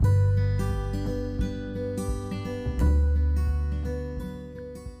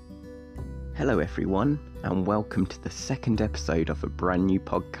Hello everyone, and welcome to the second episode of a brand new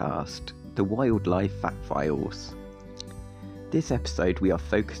podcast, The Wildlife Fact Files. This episode we are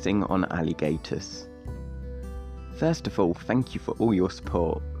focusing on alligators. First of all, thank you for all your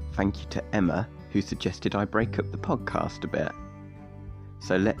support. Thank you to Emma, who suggested I break up the podcast a bit.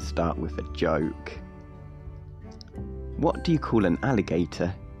 So let's start with a joke. What do you call an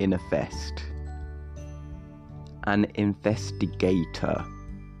alligator in a vest? An investigator.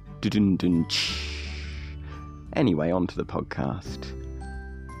 Anyway, on to the podcast.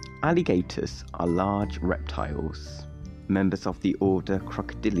 Alligators are large reptiles, members of the order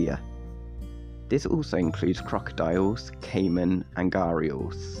Crocodilia. This also includes crocodiles, caiman, and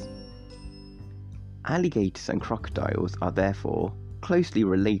gharials. Alligators and crocodiles are therefore closely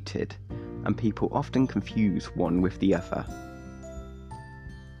related, and people often confuse one with the other.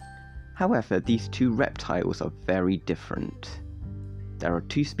 However, these two reptiles are very different. There are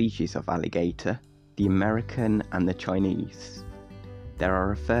two species of alligator, the American and the Chinese. There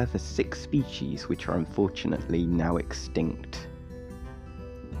are a further 6 species which are unfortunately now extinct.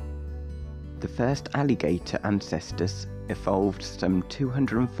 The first alligator ancestors evolved some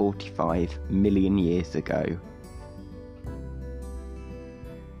 245 million years ago.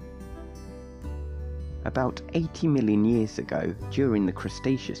 About 80 million years ago, during the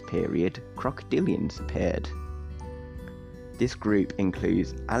Cretaceous period, crocodilians appeared. This group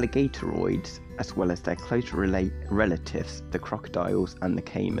includes alligatoroids as well as their close relatives, the crocodiles and the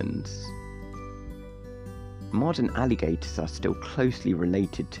caimans. Modern alligators are still closely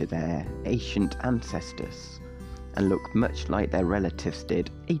related to their ancient ancestors and look much like their relatives did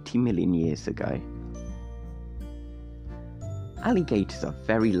 80 million years ago. Alligators are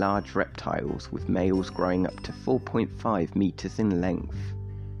very large reptiles with males growing up to 4.5 meters in length.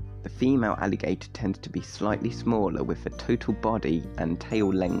 The female alligator tends to be slightly smaller with a total body and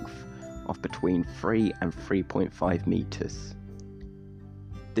tail length of between 3 and 3.5 meters.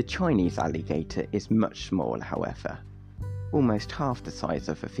 The Chinese alligator is much smaller, however, almost half the size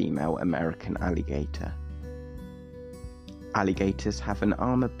of a female American alligator. Alligators have an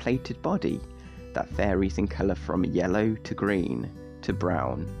armor-plated body that varies in colour from yellow to green to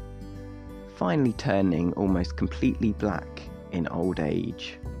brown, finally turning almost completely black in old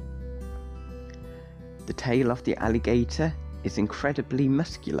age. The tail of the alligator is incredibly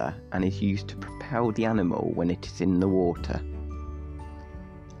muscular and is used to propel the animal when it is in the water.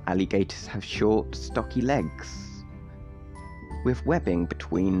 Alligators have short, stocky legs with webbing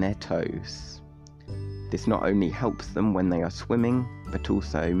between their toes. This not only helps them when they are swimming, but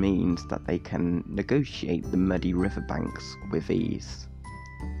also means that they can negotiate the muddy riverbanks with ease.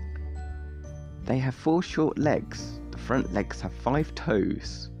 They have 4 short legs. The front legs have 5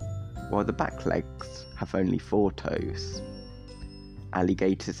 toes, while the back legs have only 4 toes.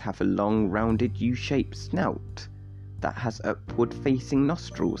 Alligators have a long, rounded U-shaped snout that has upward-facing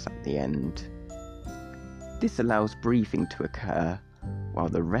nostrils at the end. This allows breathing to occur while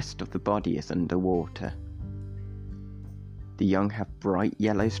the rest of the body is underwater. The young have bright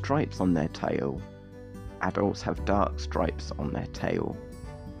yellow stripes on their tail. Adults have dark stripes on their tail.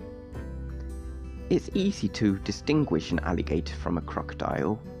 It's easy to distinguish an alligator from a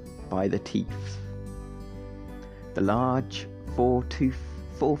crocodile by the teeth. The large fourth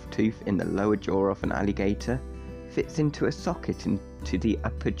tooth in the lower jaw of an alligator fits into a socket into the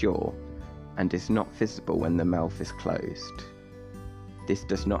upper jaw and is not visible when the mouth is closed. This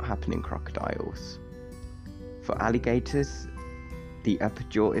does not happen in crocodiles. For alligators, the upper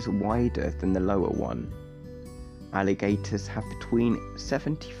jaw is wider than the lower one. Alligators have between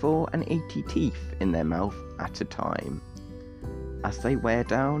 74 and 80 teeth in their mouth at a time. As they wear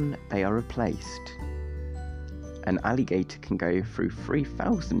down, they are replaced. An alligator can go through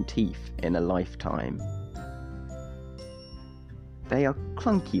 3,000 teeth in a lifetime. They are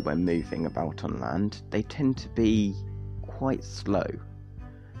clunky when moving about on land. They tend to be quite slow,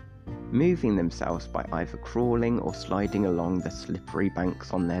 moving themselves by either crawling or sliding along the slippery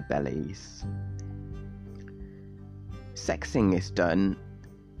banks on their bellies. Sexing is done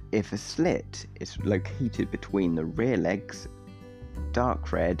if a slit is located between the rear legs.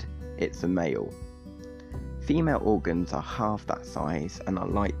 Dark red, it's a male. Female organs are half that size and are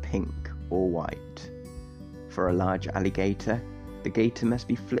light pink or white. For a large alligator, the gator must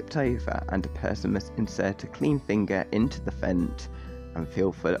be flipped over and a person must insert a clean finger into the vent and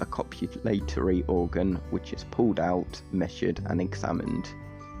feel for a copulatory organ, which is pulled out, measured and examined.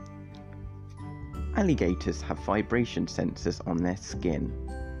 Alligators have vibration sensors on their skin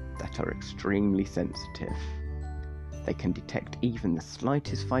that are extremely sensitive. They can detect even the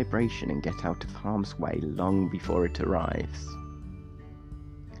slightest vibration and get out of harm's way long before it arrives.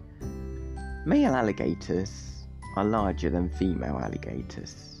 Male alligators are larger than female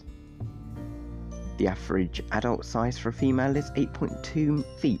alligators. The average adult size for a female is 8.2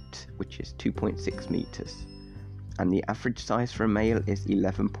 feet, which is 2.6 meters, and the average size for a male is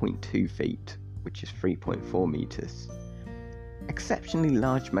 11.2 feet, which is 3.4 meters. Exceptionally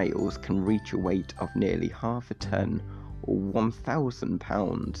large males can reach a weight of nearly half a ton or 1,000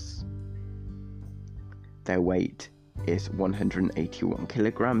 pounds. Their weight is 181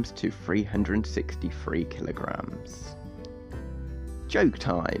 kilograms to 363 kilograms. Joke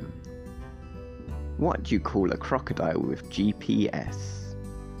time! What do you call a crocodile with GPS?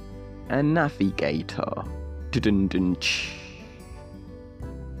 A navigator. Dun-dun-ch.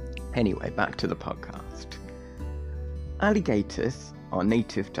 Anyway, back to the podcast. Alligators are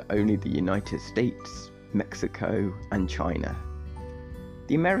native to only the United States, Mexico, and China.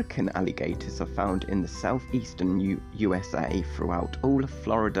 The American alligators are found in the southeastern USA throughout all of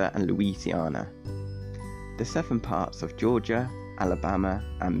Florida and Louisiana, the southern parts of Georgia, Alabama,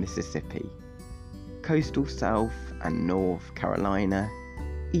 and Mississippi, coastal South and North Carolina,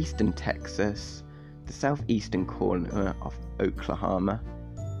 eastern Texas, the southeastern corner of Oklahoma,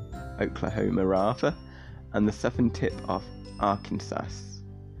 and the southern tip of Arkansas.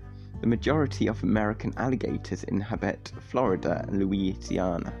 The majority of American alligators inhabit Florida and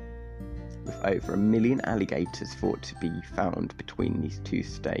Louisiana, with over 1 million alligators thought to be found between these two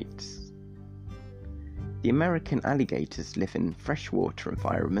states. The American alligators live in freshwater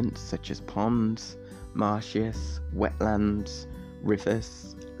environments such as ponds, marshes, wetlands,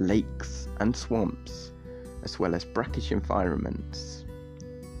 rivers, lakes, and swamps, as well as brackish environments.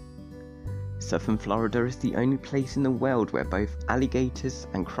 Southern Florida is the only place in the world where both alligators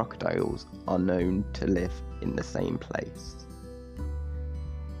and crocodiles are known to live in the same place.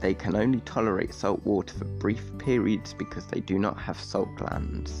 They can only tolerate salt water for brief periods because they do not have salt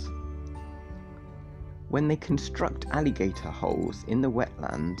glands. When they construct alligator holes in the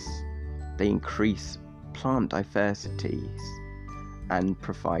wetlands, they increase plant diversity and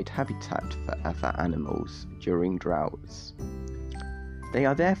provide habitat for other animals during droughts. They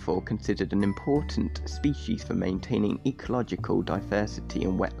are therefore considered an important species for maintaining ecological diversity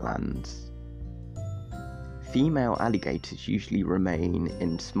in wetlands. Female alligators usually remain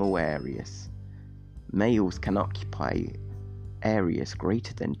in small areas. Males can occupy areas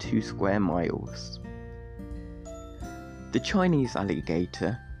greater than 2 square miles. The Chinese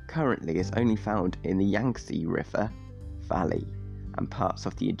alligator currently is only found in the Yangtze River Valley and parts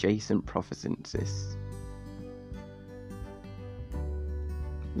of the adjacent provinces.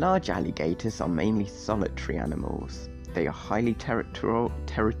 Large alligators are mainly solitary animals. They are highly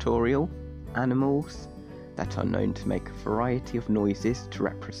territorial animals that are known to make a variety of noises to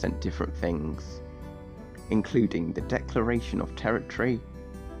represent different things, including the declaration of territory,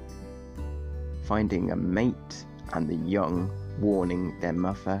 finding a mate, and the young warning their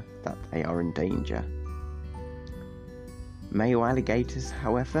mother that they are in danger. Male alligators,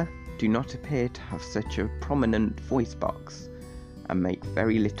 however, do not appear to have such a prominent voice box and make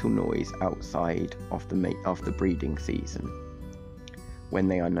very little noise outside of the breeding season, when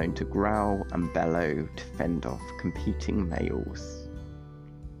they are known to growl and bellow to fend off competing males.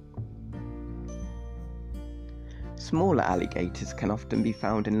 Smaller alligators can often be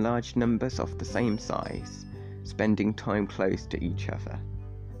found in large numbers of the same size, spending time close to each other.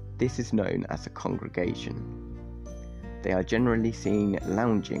 This is known as a congregation. They are generally seen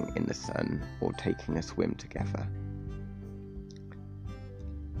lounging in the sun or taking a swim together.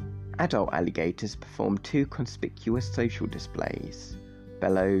 Adult alligators perform 2 conspicuous social displays: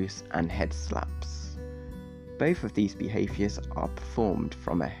 bellows and head slaps. Both of these behaviours are performed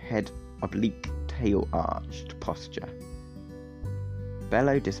from a head oblique, tail arched posture.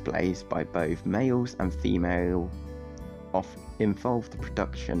 Bellow displays by both males and female involve the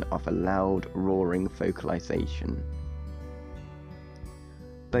production of a loud roaring vocalization.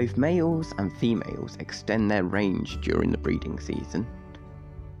 Both males and females extend their range during the breeding season.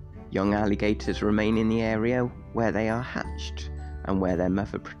 Young alligators remain in the area where they are hatched and where their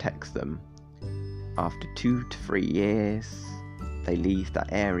mother protects them. After 2 to 3 years, they leave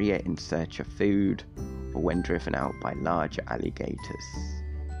that area in search of food or when driven out by larger alligators.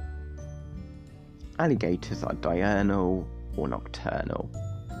 Alligators are diurnal or nocturnal.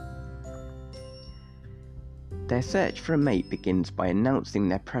 Their search for a mate begins by announcing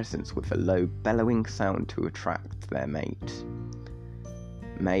their presence with a low bellowing sound to attract their mate.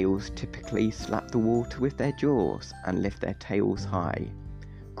 Males typically slap the water with their jaws and lift their tails high,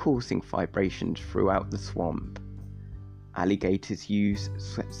 causing vibrations throughout the swamp. Alligators use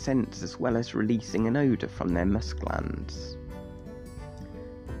scents as well as releasing an odour from their musk glands.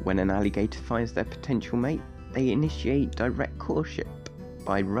 When an alligator finds their potential mate, they initiate direct courtship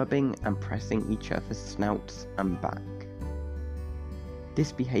by rubbing and pressing each other's snouts and back.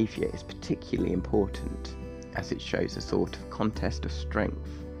 This behaviour is particularly important as it shows a sort of contest of strength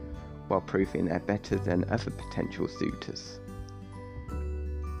while proving they're better than other potential suitors.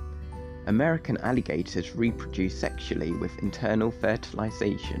 American alligators reproduce sexually with internal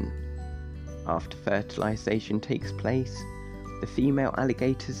fertilization. After fertilization takes place, the female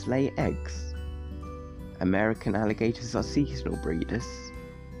alligators lay eggs. American alligators are seasonal breeders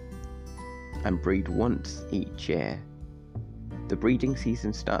and breed once each year. The breeding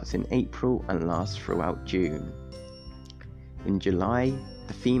season starts in April and lasts throughout June. In July,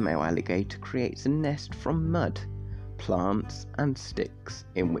 the female alligator creates a nest from mud, plants and sticks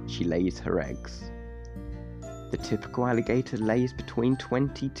in which she lays her eggs. The typical alligator lays between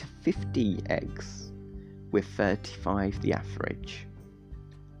 20 to 50 eggs, with 35 the average.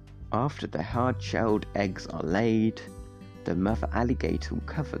 After the hard-shelled eggs are laid, the mother alligator will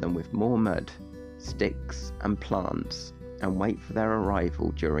cover them with more mud, sticks and plants and wait for their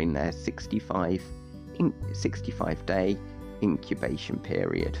arrival during their 65-day incubation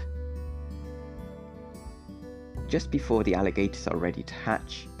period. Just before the alligators are ready to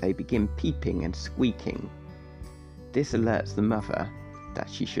hatch, they begin peeping and squeaking. This alerts the mother that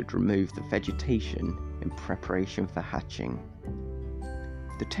she should remove the vegetation in preparation for hatching.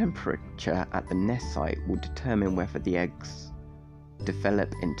 The temperature at the nest site will determine whether the eggs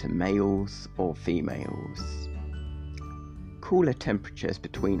develop into males or females. Cooler temperatures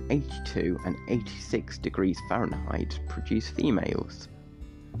between 82 and 86 degrees Fahrenheit produce females.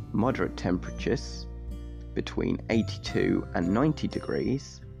 Moderate temperatures between 82 and 90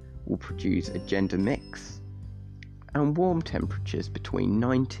 degrees will produce a gender mix, and warm temperatures between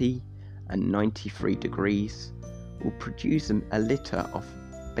 90 and 93 degrees will produce a litter of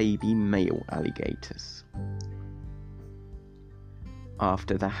baby male alligators.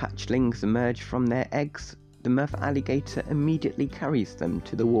 After the hatchlings emerge from their eggs, the mother alligator immediately carries them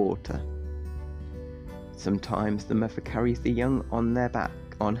to the water. Sometimes the mother carries the young on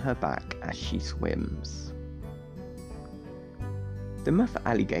her back as she swims. The mother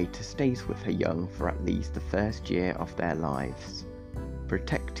alligator stays with her young for at least the first year of their lives,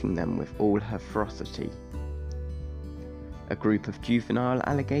 protecting them with all her ferocity. A group of juvenile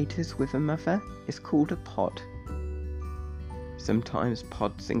alligators with a mother is called a pod. Sometimes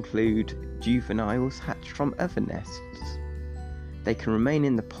pods include juveniles hatched from other nests. They can remain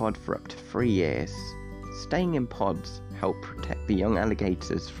in the pod for up to 3 years. Staying in pods help protect the young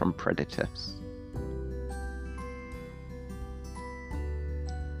alligators from predators.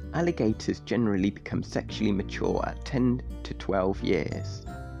 Alligators generally become sexually mature at 10 to 12 years.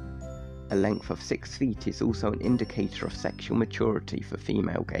 A length of 6 feet is also an indicator of sexual maturity for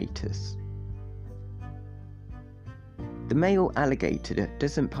female gators. The male alligator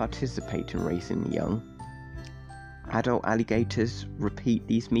doesn't participate in raising the young. Adult alligators repeat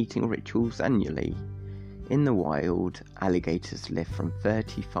these mating rituals annually. In the wild, alligators live from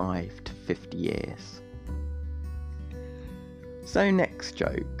 35 to 50 years. So next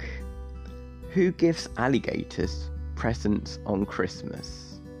joke. Who gives alligators presents on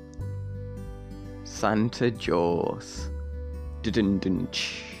Christmas? Santa Jaws.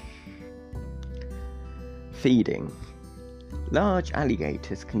 Feeding. Large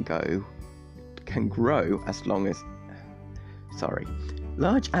alligators can grow as long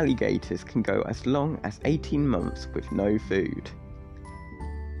as 18 months with no food.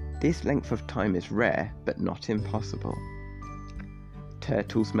 This length of time is rare but not impossible.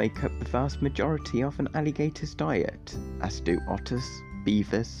 Turtles make up the vast majority of an alligator's diet, as do otters,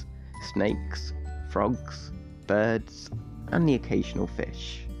 beavers, snakes, frogs, birds, and the occasional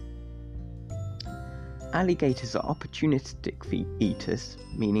fish. Alligators are opportunistic eaters,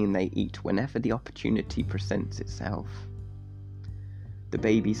 meaning they eat whenever the opportunity presents itself. The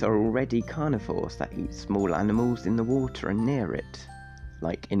babies are already carnivores that eat small animals in the water and near it,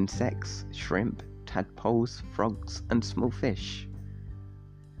 like insects, shrimp, tadpoles, frogs, and small fish.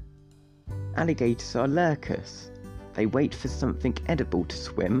 Alligators are lurkers. They wait for something edible to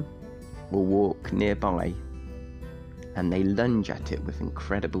swim or walk nearby, and they lunge at it with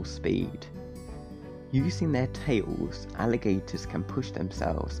incredible speed. Using their tails, alligators can push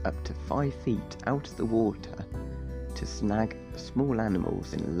themselves up to 5 feet out of the water to snag small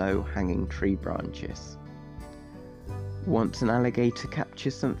animals in low-hanging tree branches. Once an alligator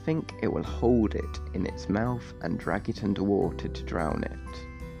captures something, it will hold it in its mouth and drag it underwater to drown it.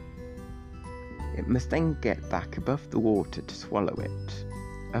 It must then get back above the water to swallow it,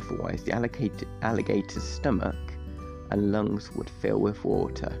 otherwise the alligator's stomach and lungs would fill with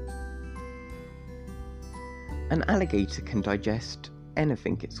water. An alligator can digest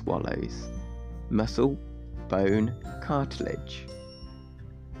anything it swallows: muscle, bone, cartilage.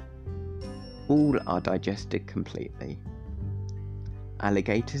 All are digested completely.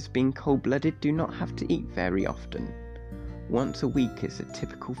 Alligators, being cold-blooded, do not have to eat very often. Once a week is a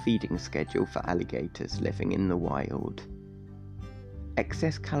typical feeding schedule for alligators living in the wild.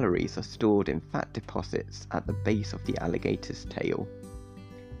 Excess calories are stored in fat deposits at the base of the alligator's tail.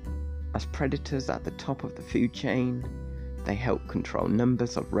 As predators at the top of the food chain, they help control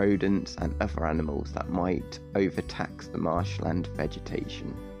numbers of rodents and other animals that might overtax the marshland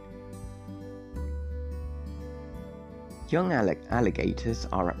vegetation. Young alligators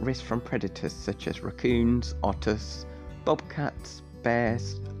are at risk from predators such as raccoons, otters, bobcats,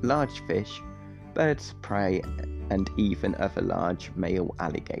 bears, large fish, birds of prey, and even other large male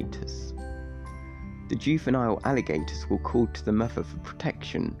alligators. The juvenile alligators will call to the mother for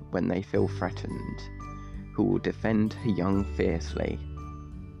protection when they feel threatened, who will defend her young fiercely.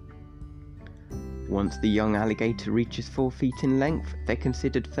 Once the young alligator reaches 4 feet in length, they're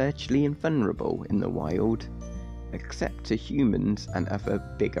considered virtually invulnerable in the wild, except to humans and other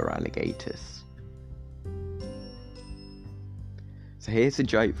bigger alligators. So here's a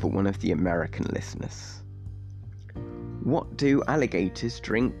joke for one of the American listeners. What do alligators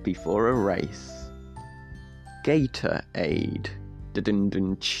drink before a race? Gatorade.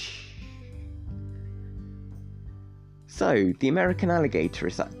 So, the American alligator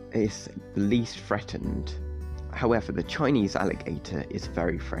is the least threatened. However, the Chinese alligator is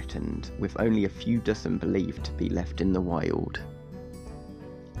very threatened, with only a few dozen believed to be left in the wild.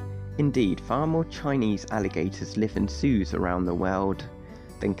 Indeed, far more Chinese alligators live in zoos around the world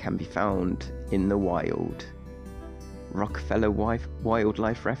than can be found in the wild. Rockefeller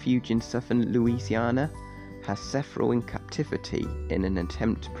Wildlife Refuge in southern Louisiana has several in captivity in an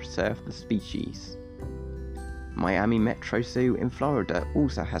attempt to preserve the species. Miami Metro Zoo in Florida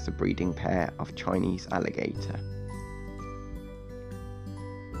also has a breeding pair of Chinese alligator.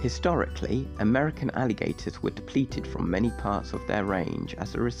 Historically, American alligators were depleted from many parts of their range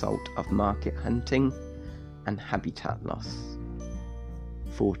as a result of market hunting and habitat loss.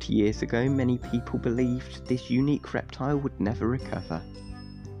 40 years ago, many people believed this unique reptile would never recover.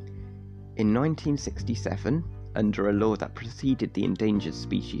 In 1967, under a law that preceded the Endangered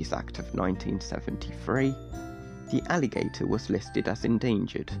Species Act of 1973, the alligator was listed as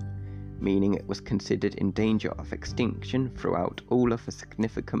endangered, meaning it was considered in danger of extinction throughout all of a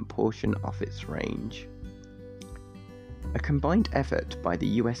significant portion of its range. A combined effort by the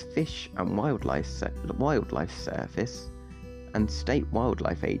US Fish and Wildlife Service and state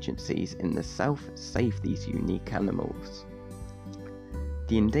wildlife agencies in the South saved these unique animals.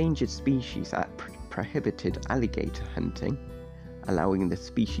 The Endangered Species Act prohibited alligator hunting, allowing the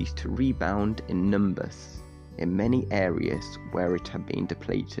species to rebound in numbers in many areas where it had been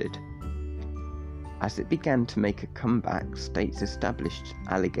depleted. As it began to make a comeback, states established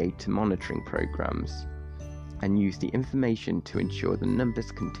alligator monitoring programs and used the information to ensure the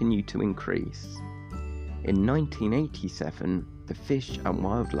numbers continued to increase. In 1987, the Fish and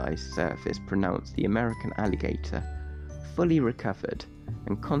Wildlife Service pronounced the American alligator fully recovered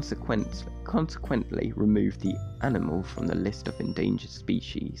and consequently removed the animal from the list of endangered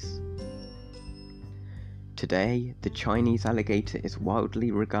species. Today, the Chinese alligator is widely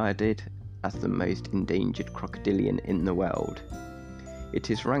regarded as the most endangered crocodilian in the world.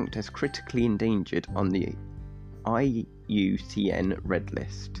 It is ranked as critically endangered on the IUCN Red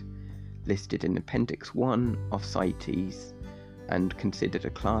List, listed in Appendix 1 of CITES, and considered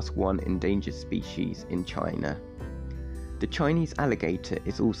a Class 1 endangered species in China. The Chinese alligator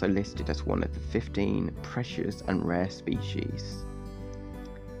is also listed as one of the 15 precious and rare species.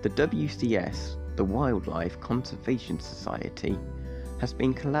 The WCS, the Wildlife Conservation Society, has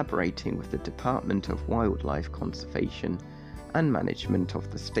been collaborating with the Department of Wildlife Conservation and Management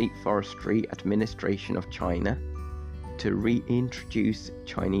of the State Forestry Administration of China to reintroduce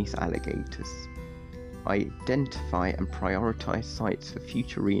Chinese alligators, identify and prioritize sites for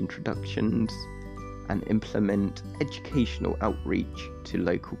future reintroductions, and implement educational outreach to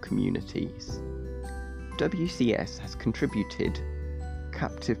local communities. WCS has contributed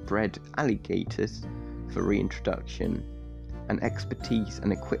captive bred alligators for reintroduction and expertise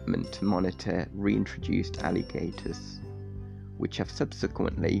and equipment to monitor reintroduced alligators, which have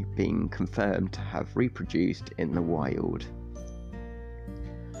subsequently been confirmed to have reproduced in the wild.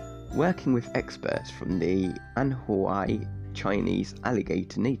 Working with experts from the Anhui Chinese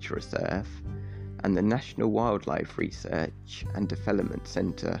Alligator Nature Reserve and the National Wildlife Research and Development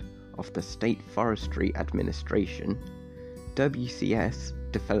Center of the State Forestry Administration, WCS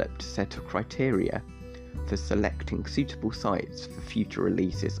developed a set of criteria for selecting suitable sites for future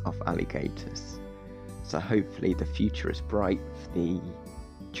releases of alligators. So hopefully the future is bright for the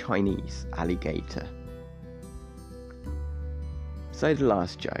Chinese alligator. So the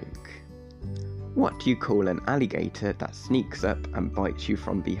last joke. What do you call an alligator that sneaks up and bites you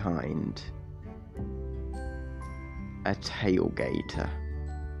from behind? A tailgater.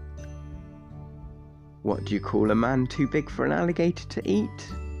 What do you call a man too big for an alligator to eat?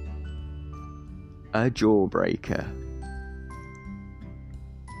 A jawbreaker.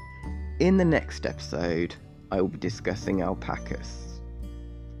 In the next episode, I will be discussing alpacas.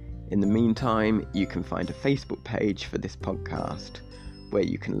 In the meantime, you can find a Facebook page for this podcast, where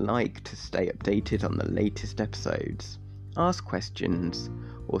you can like to stay updated on the latest episodes, ask questions,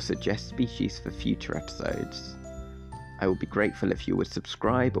 or suggest species for future episodes. I will be grateful if you would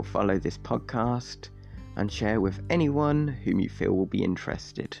subscribe or follow this podcast and share with anyone whom you feel will be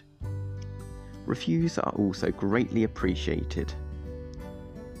interested. Reviews are also greatly appreciated.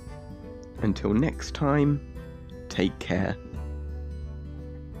 Until next time, take care.